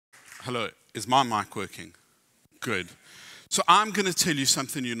Hello, is my mic working? Good. So I'm going to tell you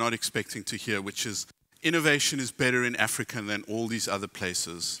something you're not expecting to hear, which is innovation is better in Africa than all these other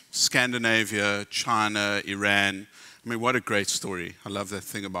places. Scandinavia, China, Iran. I mean, what a great story. I love that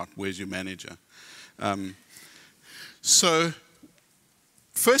thing about where's your manager. So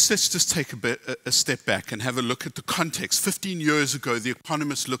first, let's just take a step back and have a look at the context. 15 years ago, The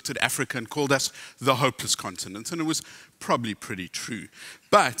Economist looked at Africa and called us the hopeless continent, and it was probably pretty true.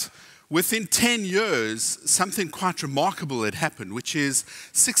 But within 10 years, something quite remarkable had happened, which is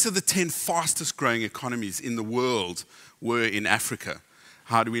 6 of the 10 fastest growing economies in the world were in Africa.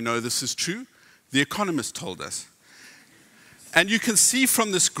 How do we know this is true? The Economist told us. And you can see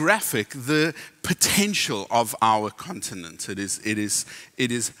from this graphic the potential of our continent. It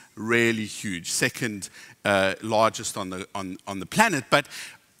is really huge, second largest on the planet. But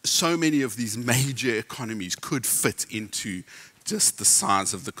so many of these major economies could fit into just the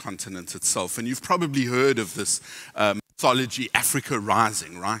size of the continent itself. And you've probably heard of this mythology, Africa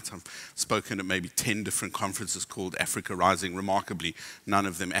Rising, right? I've spoken at maybe 10 different conferences called Africa Rising. Remarkably, none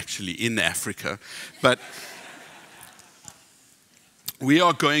of them actually in Africa. But we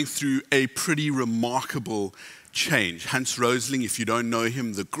are going through a pretty remarkable change. Hans Rosling, if you don't know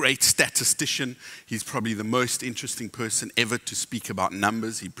him, the great statistician, he's probably the most interesting person ever to speak about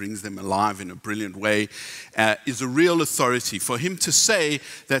numbers. He brings them alive in a brilliant way, is a real authority. For him to say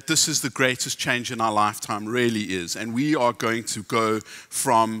that this is the greatest change in our lifetime really is. And we are going to go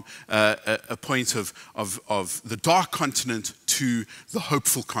from a point of the dark continent to the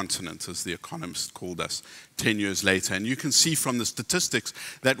hopeful continent, as The Economist called us 10 years later. And you can see from the statistics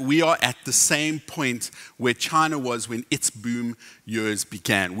that we are at the same point where China was when its boom years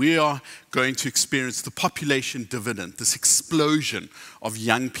began. We are going to experience the population dividend, this explosion of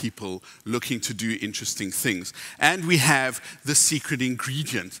young people looking to do interesting things. And we have the secret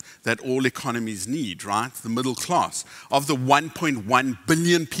ingredient that all economies need, right? The middle class. Of the 1.1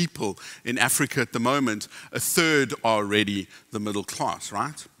 billion people in Africa at the moment, a third are already the middle class,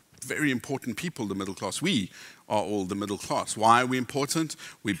 right? Very important people, the middle class. We are all the middle class. Why are we important?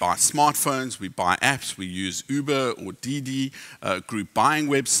 We buy smartphones, we buy apps, we use Uber or Didi, group buying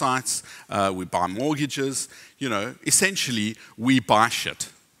websites, we buy mortgages. You know, essentially, we buy shit.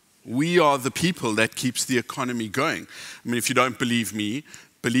 We are the people that keeps the economy going. I mean, if you don't believe me,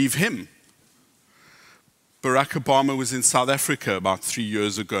 believe him. Barack Obama was in South Africa about 3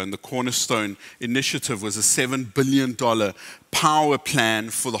 years ago, and the Cornerstone Initiative was a $7 billion power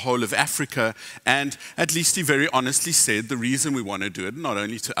plan for the whole of Africa. And at least he very honestly said the reason we want to do it, not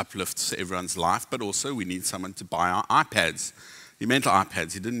only to uplift everyone's life, but also we need someone to buy our iPads. He meant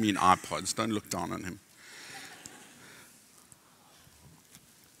iPads, he didn't mean iPods. Don't look down on him.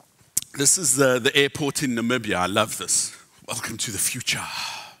 This is the airport in Namibia. I love this. Welcome to the future.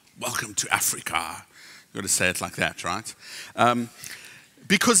 Welcome to Africa. You've got to say it like that, right?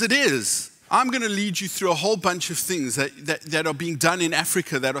 Because it is. I'm going to lead you through a whole bunch of things that are being done in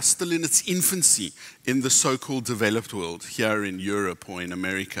Africa that are still in its infancy in the so-called developed world, here in Europe or in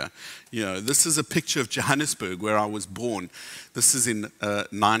America. You know, this is a picture of Johannesburg, where I was born. This is in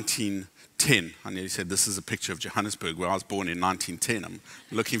 1910. I nearly said this is a picture of Johannesburg, where I was born in 1910. I'm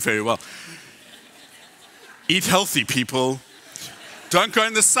looking very well. Eat healthy, people. Don't go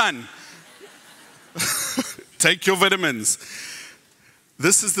in the sun. Take your vitamins.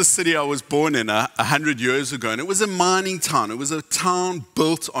 This is the city I was born in 100 years ago, and it was a mining town. It was a town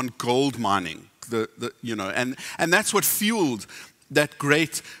built on gold mining. And that's what fueled that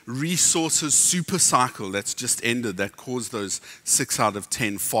great resources super cycle that's just ended, that caused those 6 out of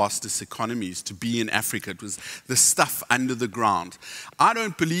 10 fastest economies to be in Africa. It was the stuff under the ground. I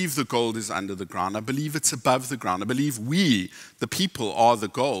don't believe the gold is under the ground. I believe it's above the ground. I believe we, the people, are the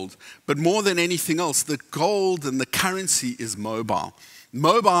gold. But more than anything else, the gold and the currency is mobile.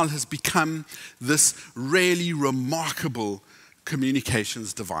 Mobile has become this really remarkable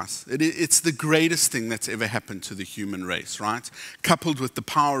communications device. It's the greatest thing that's ever happened to the human race, right? Coupled with the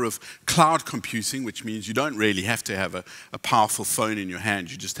power of cloud computing, which means you don't really have to have a powerful phone in your hand,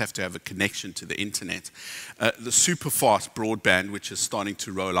 you just have to have a connection to the internet. The super fast broadband, which is starting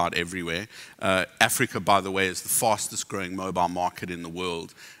to roll out everywhere. Africa, by the way, is the fastest growing mobile market in the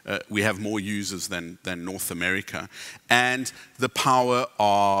world. We have more users than North America. And the power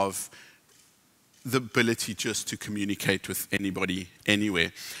of the ability just to communicate with anybody,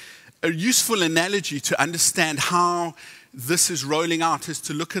 anywhere. A useful analogy to understand how this is rolling out is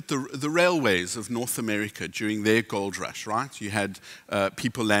to look at the railways of North America during their gold rush, right? You had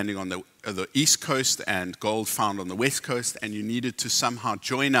people landing on the the East Coast and gold found on the West Coast, and you needed to somehow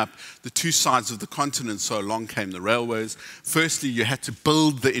join up the two sides of the continent, so along came the railways. Firstly, you had to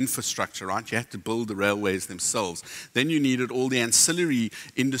build the infrastructure, right? You had to build the railways themselves. Then you needed all the ancillary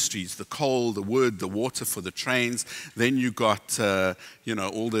industries, the coal, the wood, the water for the trains. Then you got,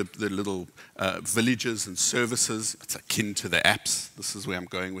 all the little villages and services. It's akin to the apps. This is where I'm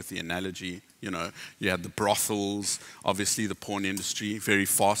going with the analogy. You had the brothels, obviously the porn industry, very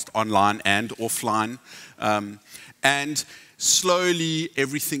fast, online and offline. And slowly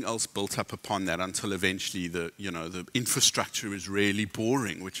everything else built up upon that until eventually the infrastructure is really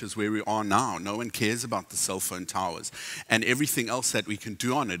boring, which is where we are now. No one cares about the cell phone towers. And everything else that we can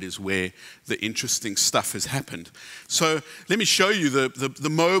do on it is where the interesting stuff has happened. So let me show you the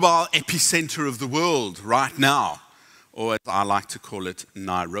mobile epicenter of the world right now, or as I like to call it,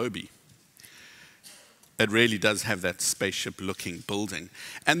 Nairobi. It really does have that spaceship-looking building.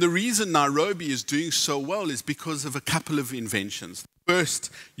 And the reason Nairobi is doing so well is because of a couple of inventions. The first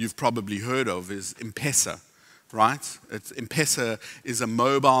you've probably heard of is M-Pesa, right? M-Pesa is a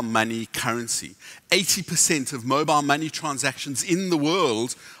mobile money currency. 80% of mobile money transactions in the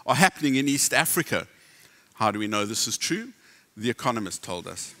world are happening in East Africa. How do we know this is true? The Economist told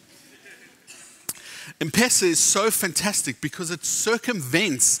us. M-Pesa is so fantastic because it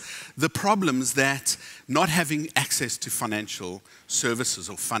circumvents the problems that not having access to financial services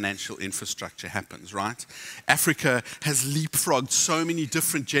or financial infrastructure happens, right? Africa has leapfrogged so many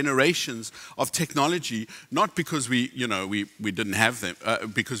different generations of technology, not because we didn't have them,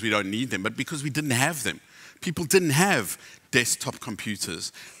 because we don't need them, but because we didn't have them. People didn't have desktop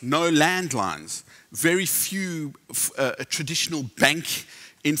computers, no landlines, very few traditional bank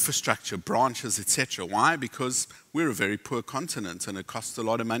infrastructure, branches, etc. Why? Because we're a very poor continent and it costs a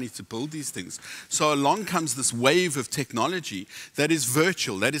lot of money to build these things. So along comes this wave of technology that is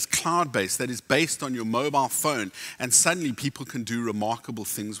virtual, that is cloud-based, that is based on your mobile phone, and suddenly people can do remarkable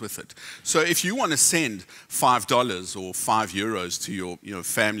things with it. So if you want to send $5 or €5 to your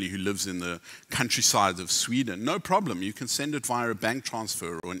family who lives in the countryside of Sweden, no problem. You can send it via a bank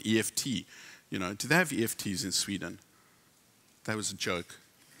transfer or an EFT. Do they have EFTs in Sweden? That was a joke.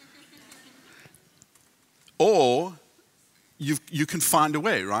 Or you can find a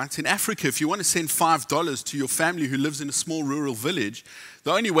way, right? In Africa, if you want to send $5 to your family who lives in a small rural village,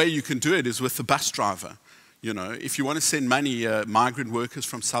 the only way you can do it is with a bus driver. If you want to send money, migrant workers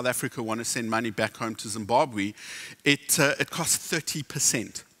from South Africa want to send money back home to Zimbabwe, it costs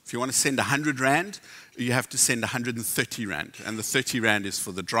 30%. If you want to send 100 Rand, you have to send 130 Rand. And the 30 Rand is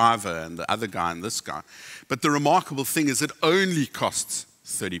for the driver and the other guy and this guy. But the remarkable thing is it only costs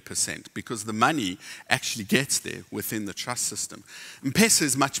 30% because the money actually gets there within the trust system. M-Pesa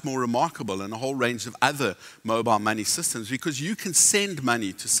is much more remarkable and a whole range of other mobile money systems because you can send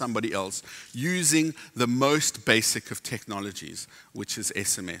money to somebody else using the most basic of technologies, which is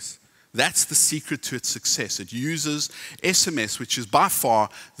SMS. That's the secret to its success. It uses SMS, which is by far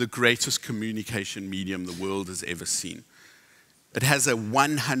the greatest communication medium the world has ever seen. It has a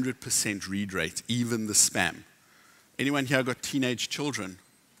 100% read rate, even the spam. Anyone here got teenage children?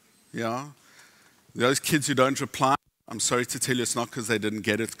 Yeah? Those kids who don't reply, I'm sorry to tell you, it's not because they didn't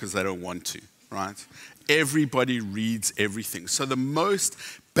get it, because they don't want to, right? Everybody reads everything. So the most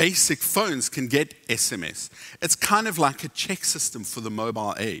basic phones can get SMS. It's kind of like a check system for the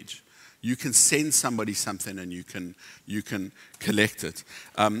mobile age. You can send somebody something and you can collect it.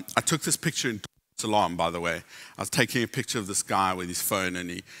 I took this picture in Dar es Salaam, by the way. I was taking a picture of this guy with his phone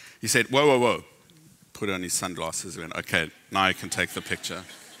and he said, whoa, whoa, whoa. Put on his sunglasses and went, okay, now you can take the picture.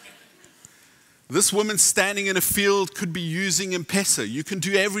 This woman standing in a field could be using M-Pesa. You can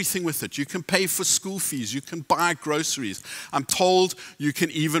do everything with it. You can pay for school fees. You can buy groceries. I'm told you can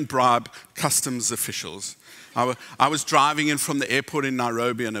even bribe customs officials. I was driving in from the airport in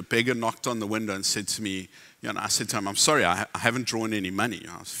Nairobi and a beggar knocked on the window and said to me, I said to him, I'm sorry, I haven't drawn any money.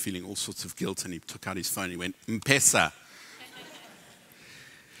 I was feeling all sorts of guilt and he took out his phone and he went, M-Pesa.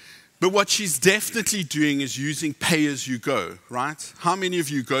 But what she's definitely doing is using pay-as-you-go, right? How many of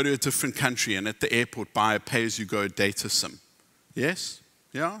you go to a different country and at the airport buy a pay-as-you-go data SIM? Yes?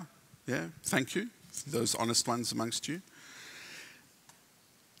 Yeah? Thank you. Those honest ones amongst you.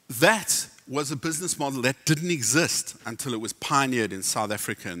 That was a business model that didn't exist until it was pioneered in South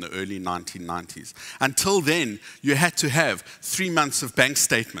Africa in the early 1990s. Until then, you had to have 3 months of bank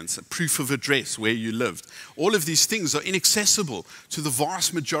statements, a proof of address where you lived. All of these things are inaccessible to the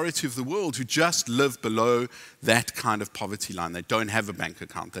vast majority of the world who just live below that kind of poverty line. They don't have a bank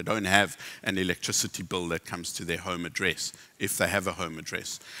account. They don't have an electricity bill that comes to their home address, if they have a home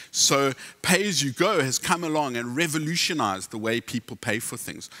address. So pay-as-you-go has come along and revolutionized the way people pay for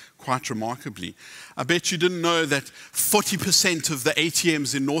things, quite remarkably. I bet you didn't know that 40% of the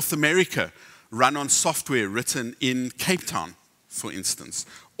ATMs in North America run on software written in Cape Town, for instance.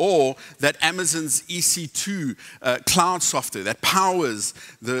 Or that Amazon's EC2 cloud software that powers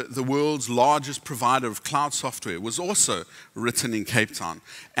the world's largest provider of cloud software was also written in Cape Town.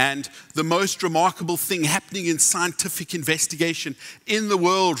 And the most remarkable thing happening in scientific investigation in the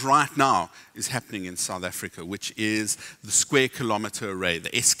world right now is happening in South Africa, which is the Square Kilometre Array,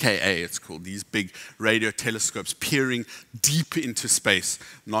 the SKA it's called, these big radio telescopes peering deep into space,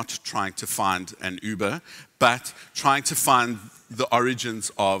 not trying to find an Uber, but trying to find the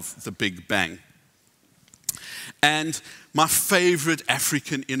origins of the Big Bang. And my favorite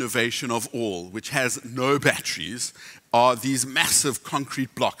African innovation of all, which has no batteries, are these massive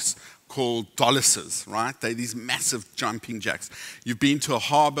concrete blocks called doluses, right? They're these massive jumping jacks. You've been to a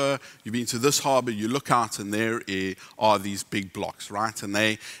harbor, you've been to this harbor, you look out and there are these big blocks, right? And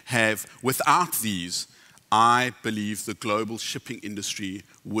they have, without these, I believe the global shipping industry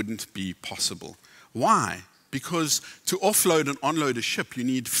wouldn't be possible. Why? Because to offload and unload a ship, you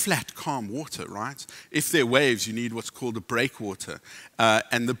need flat, calm water, right? If there are waves, you need what's called a breakwater.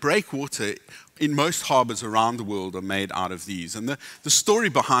 And the breakwater in most harbors around the world are made out of these. And the story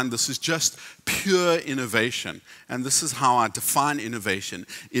behind this is just pure innovation. And this is how I define innovation.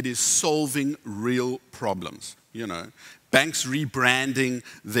 It is solving real problems, you know. Banks rebranding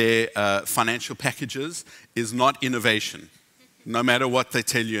their financial packages is not innovation. No matter what they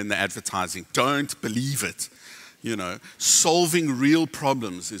tell you in the advertising, don't believe it. You know, solving real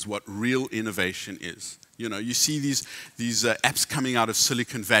problems is what real innovation is. You know, you see these apps coming out of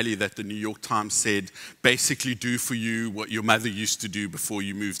Silicon Valley that the New York Times said basically do for you what your mother used to do before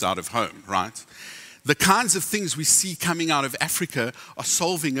you moved out of home, right? The kinds of things we see coming out of Africa are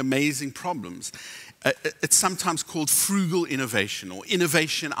solving amazing problems. It's sometimes called frugal innovation or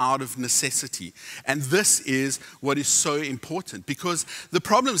innovation out of necessity. And this is what is so important because the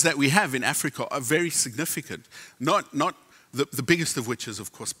problems that we have in Africa are very significant. Not the biggest of which is,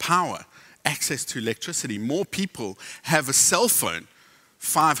 of course, power, access to electricity. More people have a cell phone,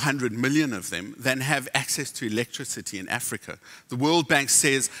 500 million of them, than have access to electricity in Africa. The World Bank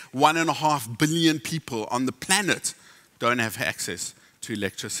says 1.5 billion people on the planet don't have access to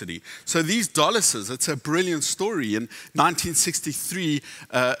electricity. So these doluses, it's a brilliant story. In 1963,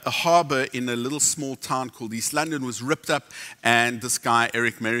 a harbor in a little small town called East London was ripped up, and this guy,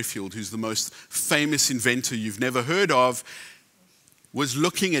 Eric Merrifield, who's the most famous inventor you've never heard of, was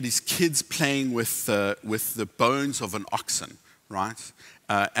looking at his kids playing with the bones of an oxen, right?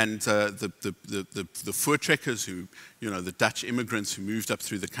 And the voortrekkers who, you know, the Dutch immigrants who moved up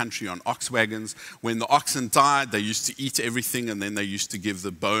through the country on ox wagons, when the oxen died, they used to eat everything and then they used to give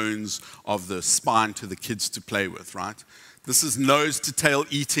the bones of the spine to the kids to play with, right? This is nose to tail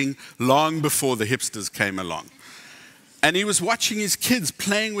eating long before the hipsters came along. And he was watching his kids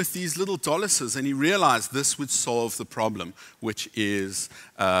playing with these little doluses, and he realized this would solve the problem, which is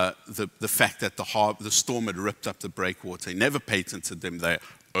the fact that the storm had ripped up the breakwater. He never patented them. They're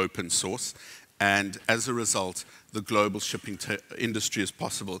open source. And as a result, the global shipping industry is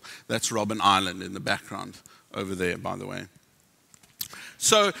possible. That's Robben Island in the background over there, by the way.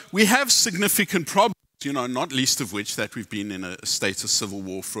 So we have significant problems, you know, not least of which that we've been in a state of civil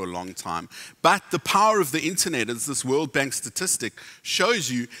war for a long time. But the power of the internet, as this World Bank statistic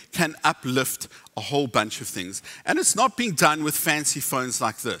shows you, can uplift a whole bunch of things. And it's not being done with fancy phones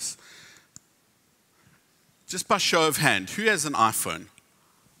like this. Just by show of hand, who has an iPhone?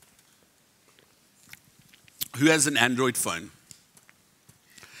 Who has an Android phone?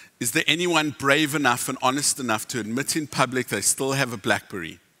 Is there anyone brave enough and honest enough to admit in public they still have a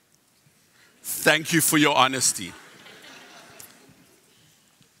BlackBerry? Thank you for your honesty.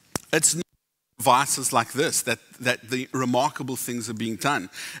 It's not devices like this that the remarkable things are being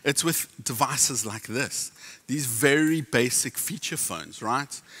done. It's with devices like this, these very basic feature phones,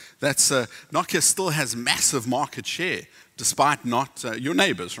 right? Nokia still has massive market share, despite not, your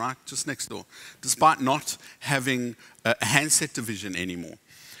neighbors, right, just next door, despite not having a handset division anymore.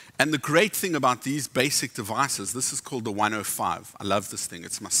 And the great thing about these basic devices, this is called the 105. I love this thing.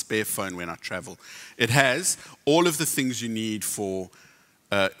 It's my spare phone when I travel. It has all of the things you need for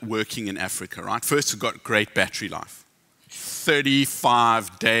working in Africa, right? First, it got great battery life.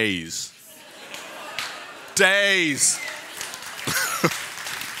 35 days. Days.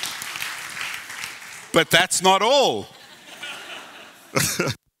 But that's not all.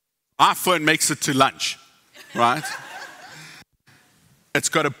 iPhone makes it to lunch, right? It's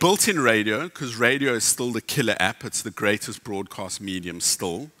got a built-in radio, because radio is still the killer app. It's the greatest broadcast medium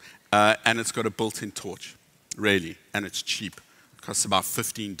still. And it's got a built-in torch, really, and it's cheap. It costs about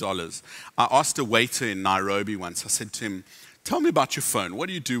 $15. I asked a waiter in Nairobi once, I said to him, tell me about your phone. What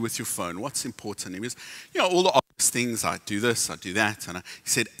do you do with your phone? What's important? He was, all the obvious things. I do this, I do that. And he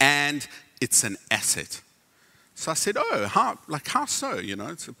said, and it's an asset. So I said, oh, how so?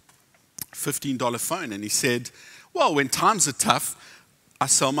 It's a $15 phone. And he said, well, when times are tough, I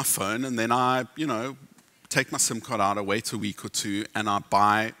sell my phone and then I, take my SIM card out, I wait a week or two, and I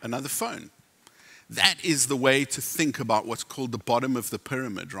buy another phone. That is the way to think about what's called the bottom of the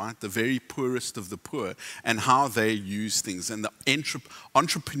pyramid, right? The very poorest of the poor, and how they use things, and the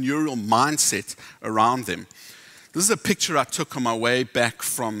entrepreneurial mindset around them. This is a picture I took on my way back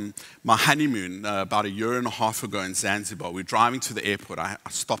from my honeymoon about 1.5 years ago in Zanzibar. We were driving to the airport. I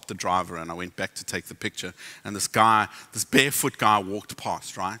stopped the driver and I went back to take the picture. And this barefoot guy walked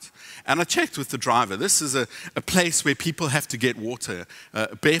past, right? And I checked with the driver. This is a place where people have to get water.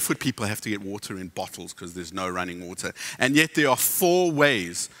 Barefoot people have to get water in bottles because there's no running water. And yet there are 4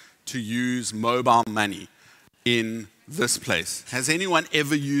 ways to use mobile money in this place. Has anyone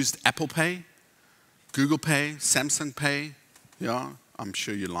ever used Apple Pay? Google Pay, Samsung Pay, yeah, I'm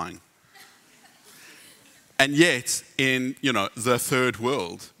sure you're lying. And yet, in the third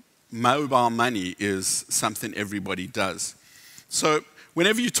world, mobile money is something everybody does. So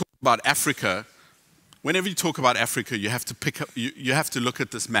whenever you talk about Africa, you have to you have to look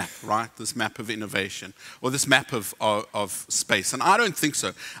at this map, right? This map of innovation, or this map of space. And I don't think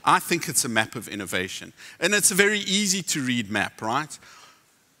so. I think it's a map of innovation. And it's a very easy to read map, right?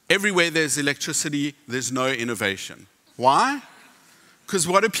 Everywhere there's electricity, there's no innovation. Why? Because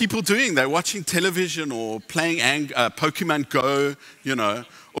what are people doing? They're watching television or playing Pokemon Go, or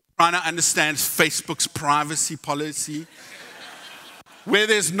trying to understand Facebook's privacy policy. Where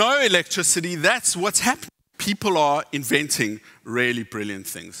there's no electricity, that's what's happening. People are inventing really brilliant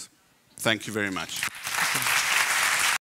things. Thank you very much.